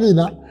what I mean?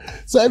 Huh?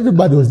 So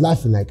everybody was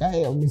laughing like,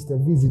 hey, Mr.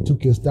 Vizzy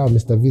took your style,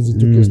 Mr. Vizzy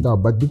took your style.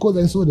 But because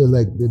I saw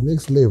the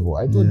next level,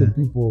 I told the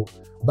people,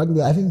 back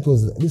then, I think it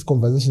was this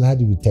conversation I had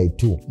with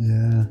Tattoo.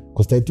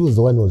 Because Tattoo was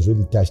the one who was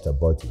really touched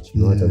about it.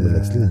 You know what I mean?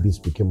 Like Sling Beats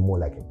became more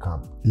like a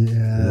camp.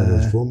 There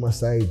was Roma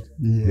side,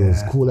 there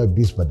was cooler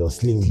beats, but there was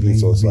Sling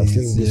Beats also. And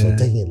Sling Beats were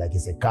taking it like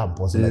it's a camp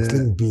also. Like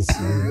Sling Beats,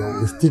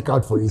 we stick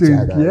out for each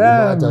other. You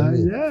know what I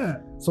mean?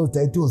 So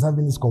Tattoo was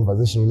having this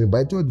conversation with me, but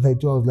I told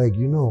Tattoo, I was like,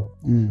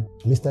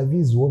 Mr.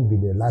 Viz won't be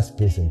the last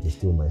person to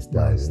steal my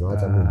style, you know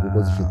what I mean?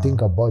 Because if you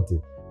think about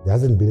it, there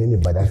hasn't been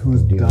anybody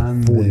who's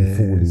doing fully,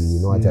 you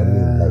know what I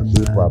mean? Like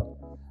hip-hop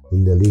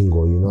in the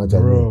lingo, you know what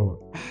I mean?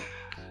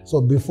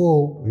 So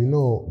before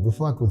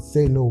I could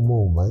say no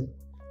more, man,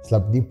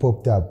 Slap D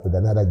popped up with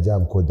another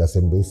jam called the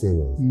Sembe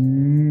Sevens.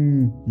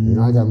 You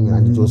know what I mean?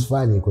 And it was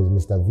funny because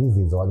Mr.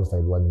 Vizzy is the one who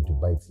started wanting to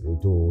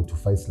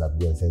fight Slap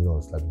D and say, no,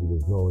 Slap D,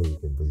 there's no way you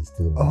can be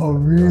stealing. Oh,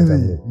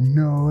 really? You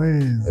know I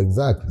mean? No way.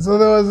 Exactly. So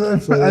there was I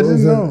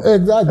didn't know.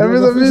 Exactly. I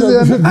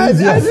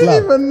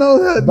didn't even know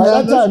that. By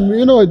that time,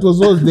 it was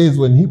those days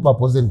when hip-hop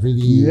wasn't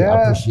really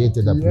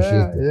appreciated.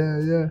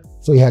 Yeah.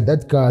 So he had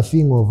that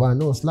thing of,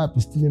 no, Slap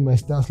is stealing my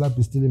style, Slap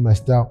is stealing my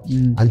style.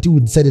 Until we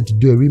decided to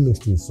do a remix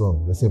to his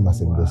song, the same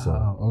Masembe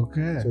song.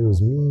 Okay. So it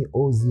was me,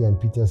 Ozzy, and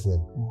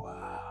Peterson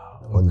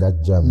on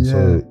that jam.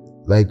 So,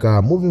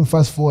 moving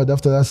fast forward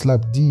after that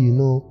Slap D,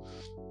 a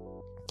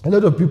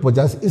lot of people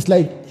it's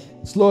like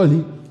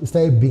slowly it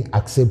started being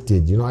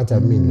accepted. You know what I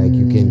mean? Like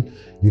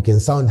you can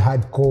sound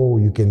hardcore,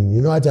 you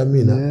know what I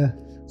mean?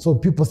 So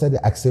people started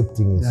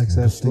accepting it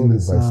slowly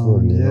by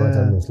slowly. You know what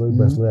I mean? Slowly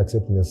by slowly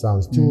accepting the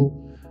sounds too.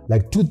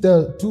 Like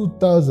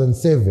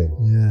 2007.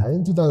 I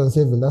think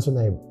 2007, that's when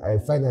I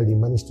finally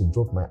managed to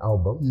drop my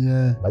album.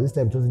 But this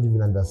time it wasn't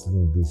even under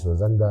Sling Beats, it was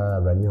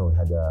under Ranel. He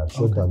had a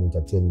Showdown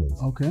Entertainment.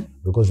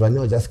 Because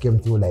Ranel just came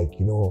through like,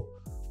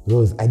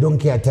 those I don't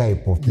care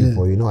type of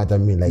people, you know what I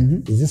mean? Like,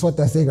 is this what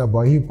they're saying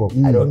about hip hop?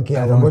 I don't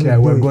care.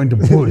 We're going to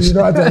push. You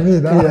know what I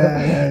mean?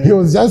 He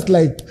was just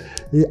like,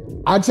 he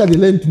actually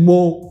learned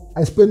more.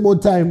 I spent more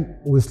time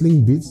with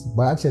Sling Beats,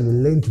 but I actually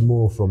learned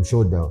more from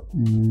Showdown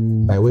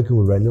by working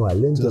with Ranel. I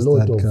learned just a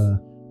lot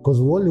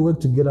because we only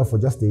worked together for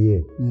just a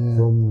year,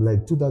 from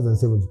like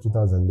 2007 to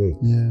 2008.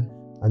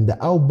 And the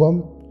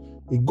album,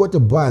 it got a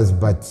buzz,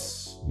 but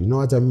you know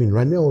what I mean?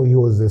 Ranel, he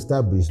was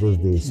established those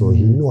days, so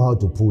he knew how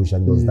to push,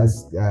 and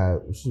that's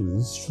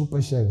Super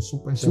Shine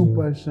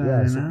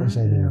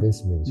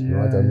Investments. You know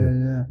what I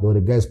mean? They were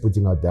the guys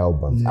putting out the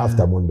albums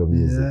after Mondo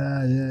Music.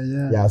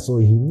 So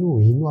he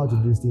knew how to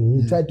do this thing.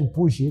 He tried to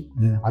push it,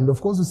 and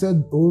of course we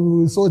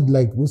sold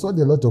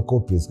a lot of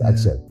copies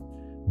actually.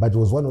 But it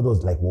was one of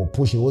those like we're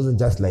pushing. It wasn't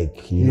just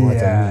like you know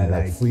what I mean,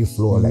 like free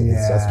flow, like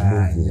it's just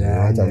moving. You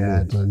know what I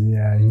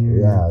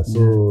mean?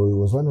 So it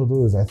was one of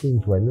those. I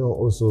think Ranel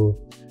also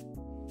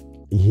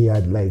he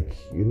had like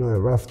a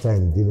rough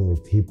time dealing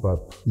with hip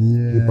hop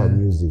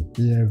music.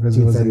 Because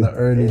it was in the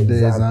early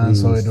days,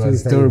 so it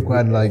was still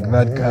quite like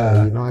that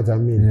car. You know what I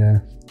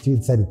mean? He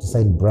decided to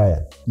sign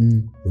Brian.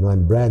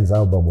 And Brian's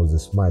album was a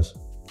smash.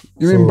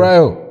 You mean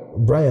Brio?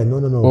 Brian, no.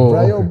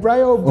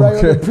 Brio,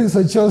 the Prince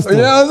of Charleston.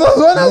 I was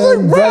like,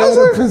 Brio,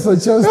 the Prince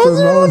of Charleston.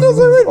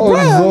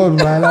 Zone,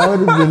 man. I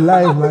wouldn't be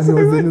lying, man. He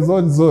was in his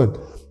own zone.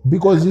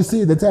 Because you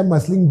see, the time I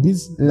Sling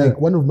Beats, like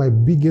one of my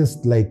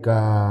biggest, my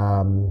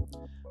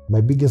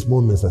biggest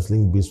moments at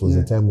Sling Beats was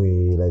the time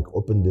we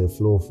opened the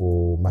floor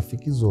for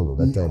Mafiki Zolo.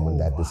 That time when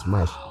they had the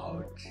smash.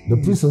 The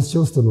Prince of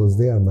Charleston was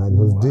there, man. He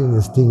was doing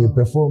his thing. He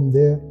performed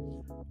there,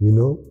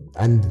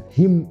 And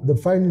the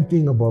funny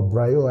thing about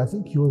Brio, I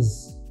think he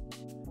was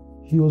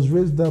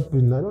raised up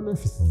in, I don't know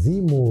if it's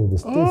Zimo, the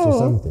States or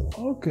something.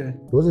 Okay.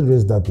 He wasn't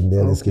raised up in the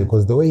LSK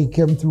because the way he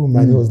came through,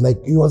 man, he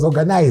was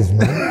organized,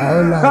 man.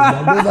 I was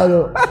like, those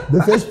are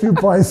the first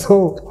people I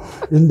saw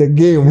in the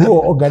game who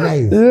were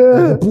organized.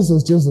 The Prince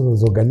of Charleston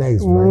was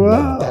organized, man.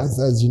 Like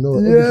dancers, everything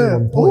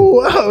on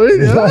point.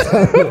 Really?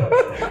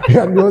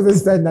 And he wasn't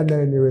signed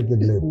under any record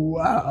label.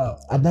 Wow.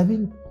 And I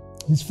think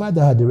his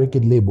father had a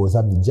record label,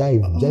 some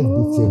Jive Beat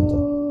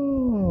Center.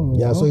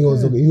 So he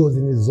was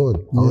in his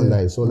zone.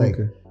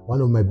 One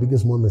of my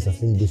biggest moments, I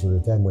think this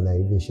was the time when I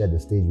even shared the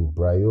stage with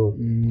Brio.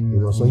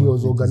 So he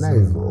was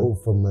organized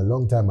from a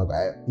long time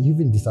ago. He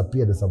even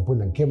disappeared at some point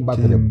and came back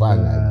with a bang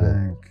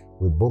again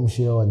with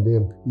Bombshell and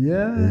them. You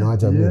know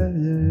what I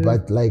mean?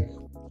 But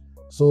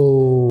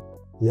so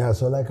Yeah,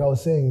 so like I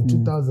was saying,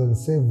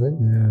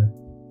 2007,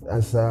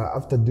 as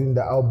after doing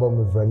the album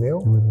with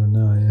Ranel,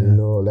 you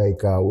know,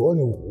 like we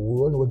only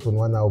worked on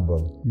one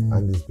album,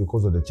 and it's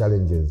because of the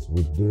challenges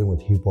with dealing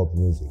with hip hop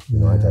music. You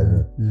know what I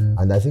mean?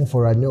 And I think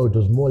for Ranel, it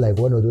was more like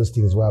one of those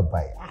things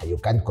whereby you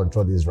can't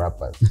control these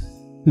rappers.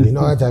 You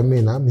know what I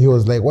mean? He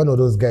was like one of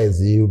those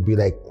guys. He would be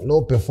like,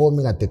 no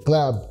performing at the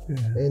club,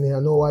 and you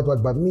know what.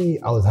 But me,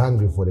 I was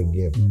hungry for the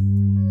game,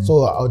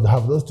 so I would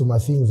have those two my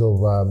things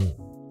of.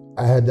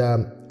 I had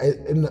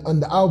on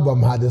the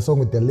album I had a song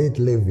with the late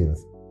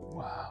Levins.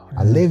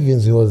 And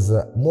Levins was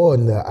more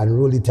on the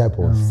unruly type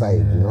of side,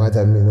 you know what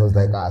I mean? It was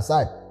like,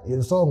 Sad,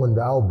 your song on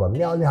the album,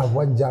 me I only have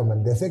one jam,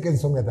 and the second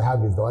song that I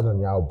have is the one on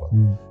your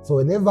album. So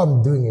whenever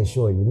I'm doing a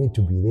show, you need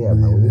to be there,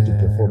 man. We need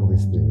to perform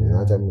this thing, you know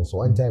what I mean? So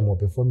one time we were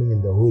performing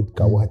in the hood,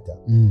 Kawata,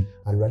 and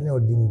Ranel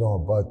didn't know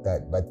about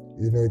that, but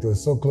you know, it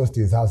was so close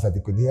to his house that he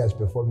could hear us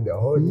perform the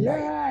whole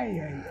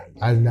night.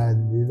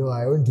 And you know,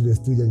 I went to the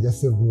studio and just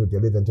saved me with the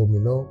letter and told me,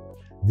 no,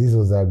 this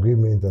was the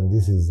agreement and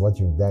this is what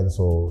you've done,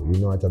 so you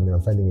know what I mean,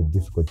 I'm finding it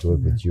difficult to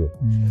work with you.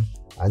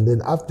 And then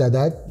after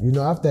that, you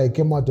know, after I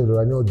came out of the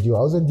Ranel deal,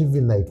 I wasn't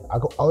even like,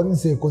 I wouldn't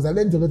say, because I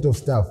learned a lot of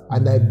stuff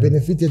and I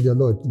benefited a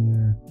lot.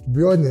 To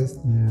be honest,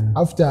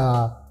 after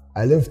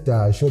I left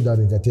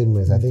Showdown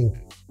Entertainment, I think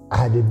I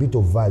had a bit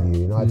of value,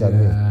 you know what I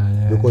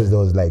mean? Because there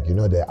was like, you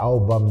know, the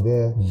album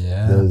there,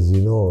 there was,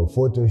 you know,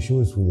 photo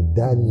shoots we had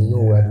done, you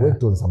know, we had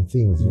worked on some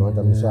things, you know what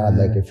I mean? So I had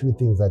like a few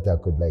things that I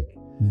could like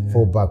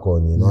fall back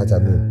on, you know what I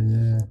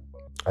mean?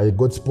 I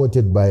got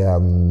spotted by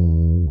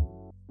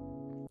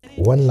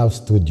One Love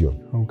Studio.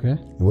 Okay.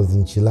 It was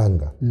in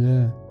Chilanga.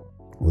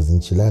 It was in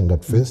Chilanga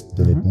at first,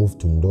 then it moved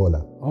to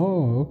Ndola.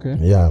 Oh, okay.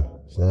 Yeah.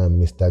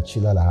 Mr.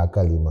 Chilala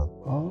Hakalima.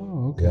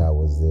 Oh, okay. Yeah, I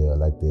was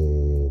like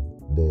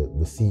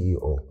the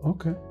CEO.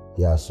 Okay.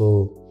 Yeah,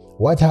 so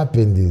what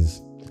happened is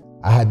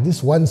I had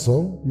this one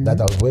song that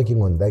I was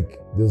working on. Like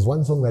there's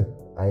one song that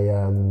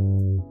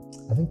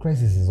I think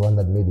Crisis is one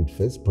that made it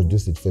first,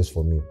 produced it first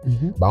for me.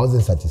 But I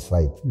wasn't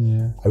satisfied.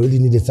 I really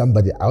needed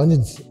somebody. I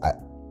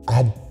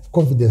had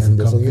confidence in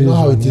the song. You know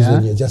how it is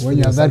when you just when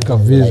you have that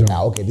vision. Like,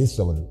 okay, this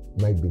song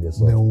might be the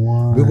song. The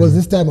one. Because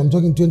this time I'm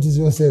talking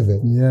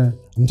 2007.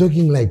 I'm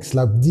talking like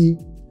Slap D,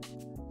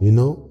 you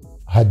know,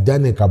 had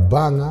done a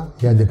kabanga.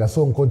 He had like a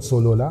song called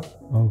Solola.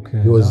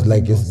 Okay. He was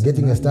like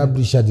getting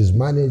established at his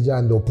manager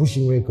and they were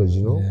pushing records,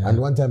 you know. And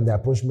one time they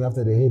approached me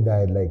after the head I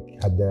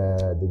had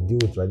the deal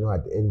with Rano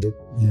had ended.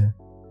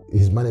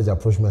 His manager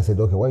approached me and said,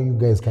 okay, why you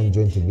guys can't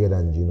join together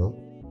and, you know,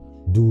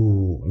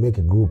 make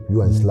a group,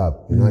 you and Slap,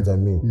 you know what I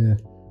mean?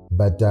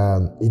 But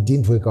it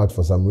didn't work out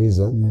for some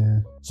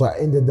reason. So I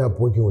ended up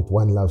working with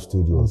One Love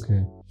Studios.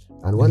 Okay.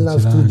 And One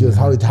Love Studios,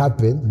 how it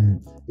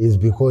happened is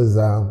because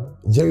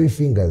Jerry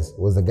Fingers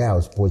was the guy I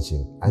was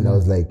poaching. And I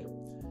was like,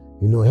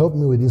 you know, help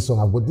me with this song.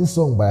 I've got this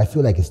song, but I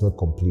feel like it's not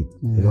complete.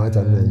 You know what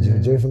I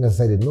mean? Jerry Fingers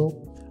decided, no,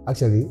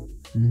 actually,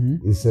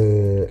 it's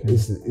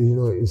you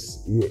know,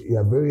 you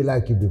are very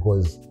lucky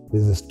because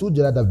there's a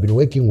studio that I've been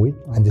working with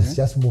and it's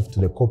just moved to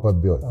the Copper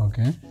Belt.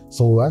 Okay.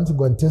 So we want to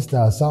go and test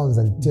our sounds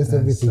and test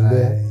everything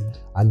there.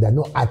 And there are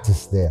no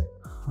artists there.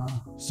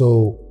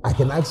 So I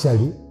can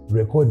actually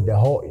record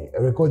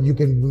you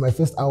can be my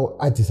first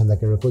artist and I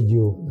can record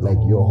you like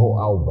your whole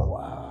album.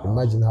 Wow.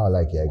 Imagine how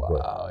lucky I got.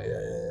 Wow,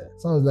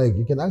 So I was like,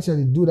 you can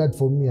actually do that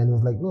for me. And it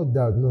was like, no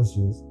doubt, no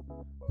strings,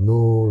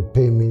 no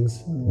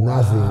payments,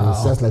 nothing.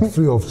 It's just like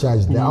free of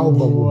charge. The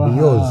album will be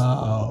yours.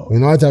 You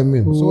know what I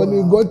mean? So when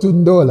we go to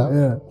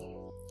Ndola,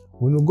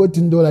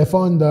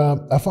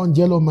 I found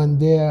Yellow Man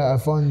there. I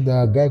found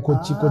a guy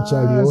called Chico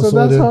Charlie. Also so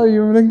that's how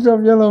you linked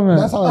up Yellow Man.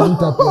 That's how I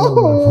linked up Yellow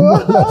Man from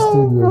One Love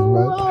Studios,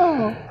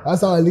 man.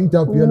 That's how I linked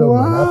up Yellow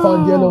Man. I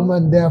found Yellow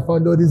Man there. I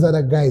found all these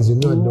other guys, you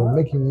know, they were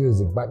making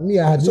music. But me,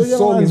 I had this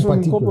song in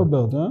particular. Copper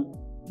Belt, huh?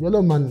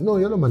 Yellow Man is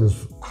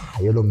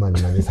Yellow Man,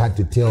 man. It's hard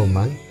to tell,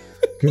 man.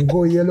 You can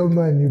go Yellow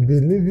Man, you've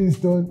been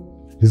Livingstone.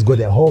 He's got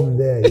a home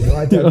there, you know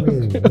what I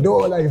mean?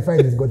 All you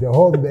find, he's got a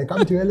home there.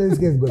 Come to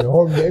LSK, he's got a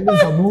home there. Even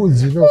some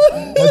hoods, you know,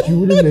 that you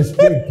wouldn't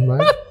expect,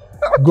 man.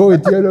 Go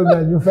with Yellow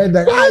Man, you find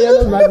like,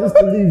 Yellow Man used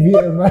to live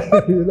here, man.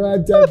 You know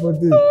what type of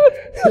thing.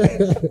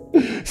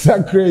 It's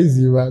not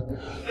crazy, man.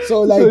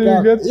 So like,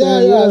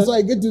 so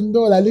I get to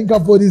Ndola, I link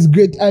up all these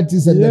great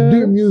artists and they're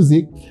doing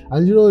music.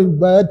 And you know,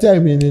 by that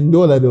time in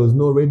Ndola, there was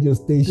no radio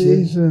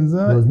stations,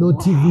 there was no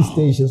TV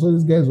stations. So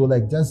these guys were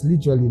like just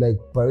literally like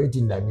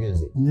pirating their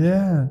music.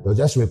 They'll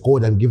just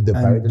record and give the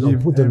pirate,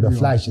 and put on the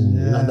flash, and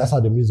you know, that's how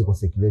the music was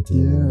circulating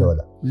in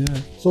Ndola.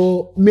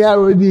 So me, I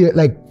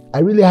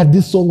really had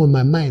this song on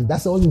my mind.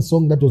 That's the only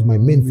song that was my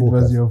main focus.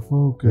 It was your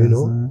focus, you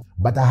know.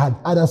 But I had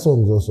other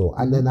songs also,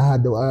 and then I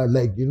had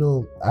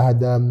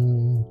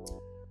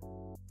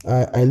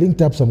I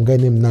linked up some guy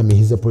named Nami.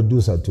 He's a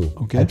producer too.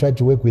 Okay. I tried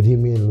to work with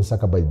him in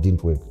Lusaka, but it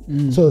didn't work.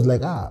 So I was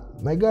like,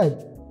 my guy,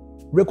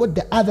 record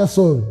the other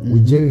song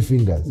with Jerry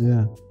Fingers.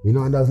 You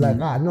know, and I was like,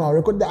 no, I'll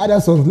record the other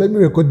songs. Let me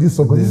record this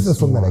song because this is the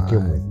song that I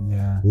came with.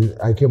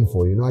 I came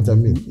for. You know what I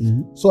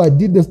mean? So I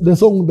did the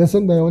song. The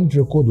song that I wanted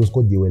to record was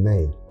called "You and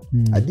I."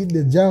 I did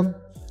the jam.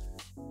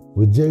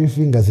 with Jerry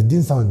Fingers, it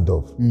didn't sound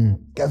dope.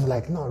 Guys were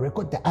like, no,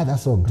 record the other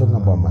song, talking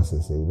about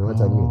Masese, you know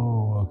what I mean?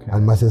 Okay.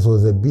 And Masese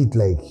was a bit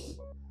like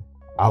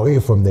away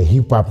from the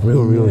hip-hop,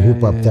 real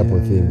hip-hop type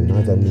of thing, you know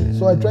what I mean?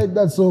 So I tried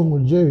that song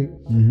with Jerry.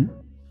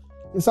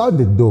 It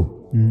sounded dope.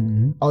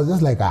 I was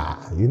just like,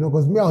 you know,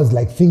 because me, I was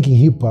like thinking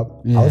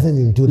hip-hop. I wasn't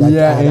into that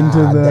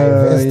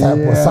diverse type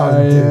of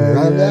sound thing.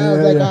 I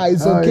was like,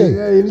 it's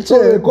okay. So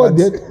we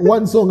recorded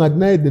one song at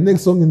night, the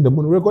next song in the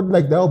morning. We recorded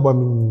like the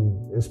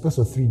album in a space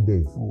of 3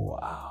 days.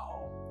 Wow.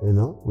 You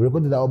know, we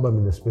recorded the album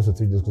in a space of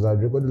 3 days because I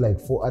recorded like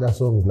 4 other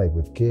songs, like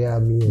with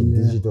KRME and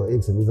Digital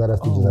X and these other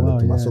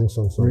studios. My song.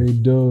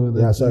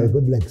 Yeah, so I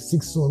recorded like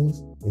 6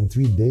 songs in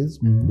 3 days.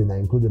 Then I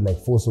included like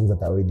 4 songs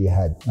that I already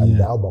had, and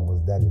the album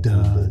was done in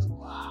 3 days.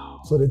 Wow.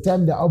 So the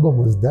time the album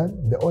was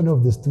done, the owner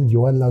of the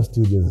studio, One Love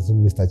Studios,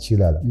 Mr.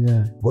 Chilala,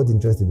 got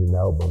interested in the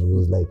album. He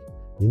was like,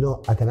 you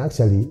know, I can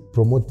actually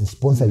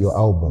sponsor your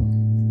album.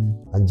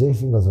 And Jay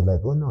Fingers was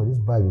like, oh no, this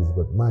guy has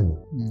got money.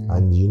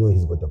 And you know,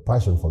 he's got a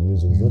passion for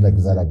music. He's not like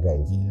these other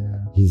guys.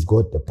 He's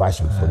got the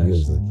passion for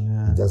music.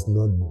 He just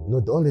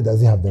not only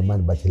does he have the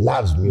money, but he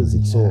loves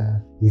music. So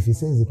if he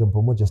says he can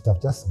promote your stuff,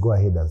 just go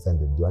ahead and sign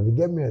the deal. And he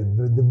gave me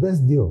the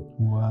best deal.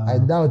 Wow. I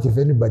doubt if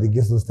anybody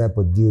gets those type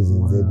of deals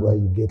in Z where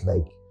you get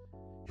like,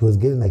 he was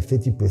getting like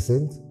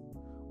 30%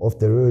 of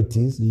the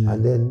royalties,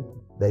 and then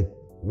like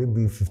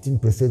maybe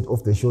 15%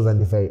 of the shows. And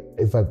if I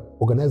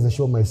organize the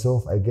show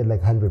myself, I get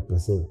like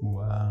 100%.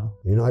 Wow.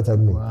 You know what I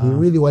mean? Wow. He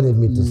really wanted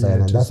me to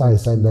sign, and that's how I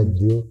signed that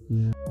deal.